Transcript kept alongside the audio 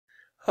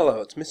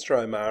Hello, it's Mr.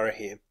 O'Mara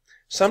here.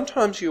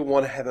 Sometimes you'll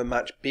want to have a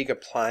much bigger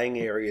playing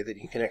area that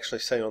you can actually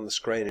see on the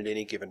screen at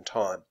any given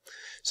time.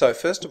 So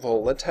first of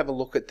all, let's have a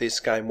look at this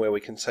game where we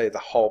can see the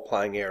whole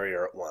playing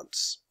area at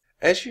once.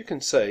 As you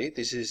can see,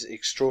 this is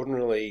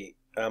extraordinarily,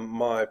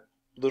 my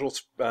little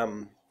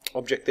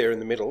object there in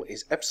the middle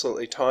is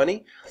absolutely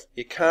tiny.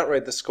 You can't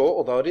read the score,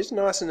 although it is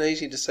nice and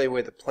easy to see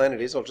where the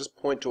planet is. I'll just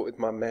point to it with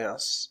my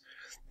mouse.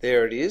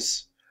 There it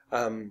is.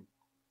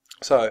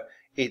 So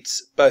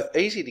it's both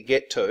easy to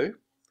get to,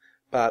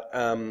 but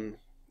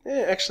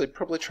actually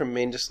probably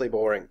tremendously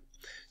boring.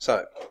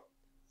 So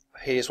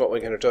here's what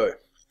we're going to do.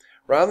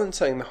 Rather than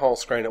seeing the whole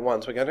screen at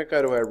once, we're going to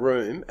go to our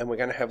room and we're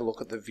going to have a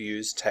look at the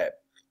Views tab.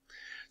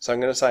 So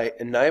I'm going to say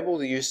enable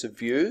the use of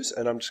views,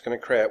 and I'm just going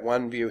to create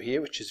one view here,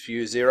 which is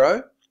view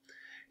 0.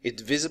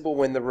 It's visible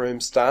when the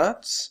room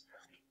starts,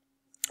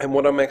 and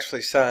what I'm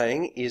actually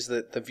saying is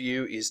that the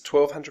view is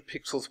 1200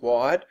 pixels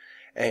wide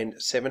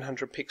and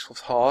 700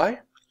 pixels high.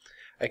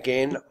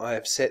 Again, I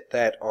have set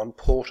that on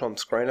port on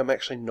screen. I'm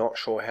actually not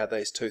sure how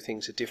these two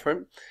things are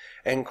different.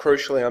 And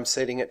crucially, I'm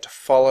setting it to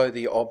follow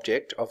the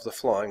object of the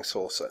flying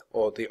saucer,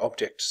 or the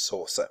object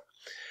saucer.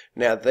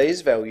 Now,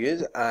 these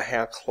values are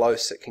how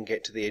close it can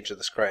get to the edge of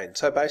the screen.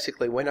 So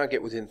basically, when I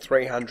get within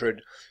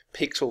 300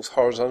 pixels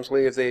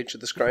horizontally of the edge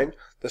of the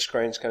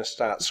screen's going to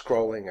start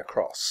scrolling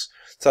across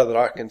so that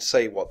I can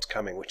see what's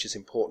coming, which is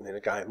important in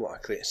a game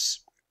like this.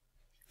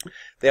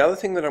 The other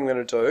thing that I'm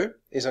going to do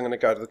is I'm going to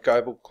go to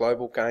the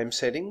global game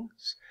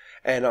settings,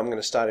 and I'm going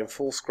to start in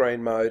full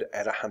screen mode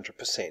at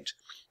 100%.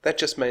 That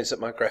just means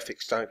that my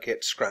graphics don't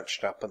get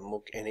scrunched up and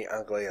look any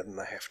uglier than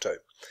they have to.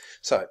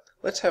 So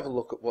let's have a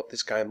look at what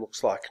this game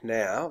looks like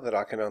now that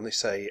I can only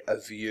see a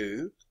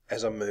view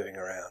as I'm moving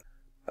around.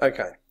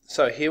 Okay,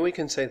 so here we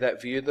can see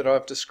that view that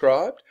I've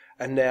described,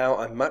 and now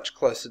I'm much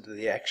closer to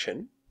the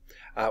action.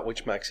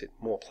 Which makes it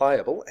more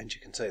playable, and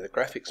you can see the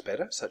graphics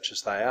better, such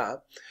as they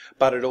are,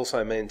 but it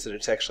also means that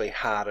it's actually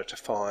harder to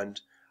find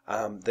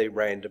the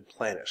random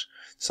planet.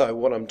 So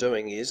what I'm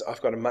doing is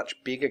I've got a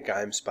much bigger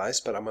game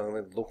space, but I'm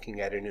only looking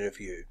at it in a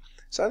view.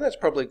 So that's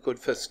probably good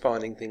for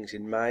finding things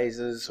in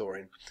mazes or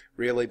in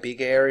really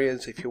big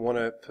areas if you want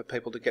for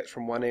people to get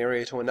from one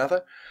area to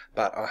another,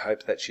 but I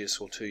hope that's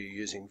useful to you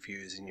using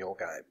views in your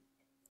game.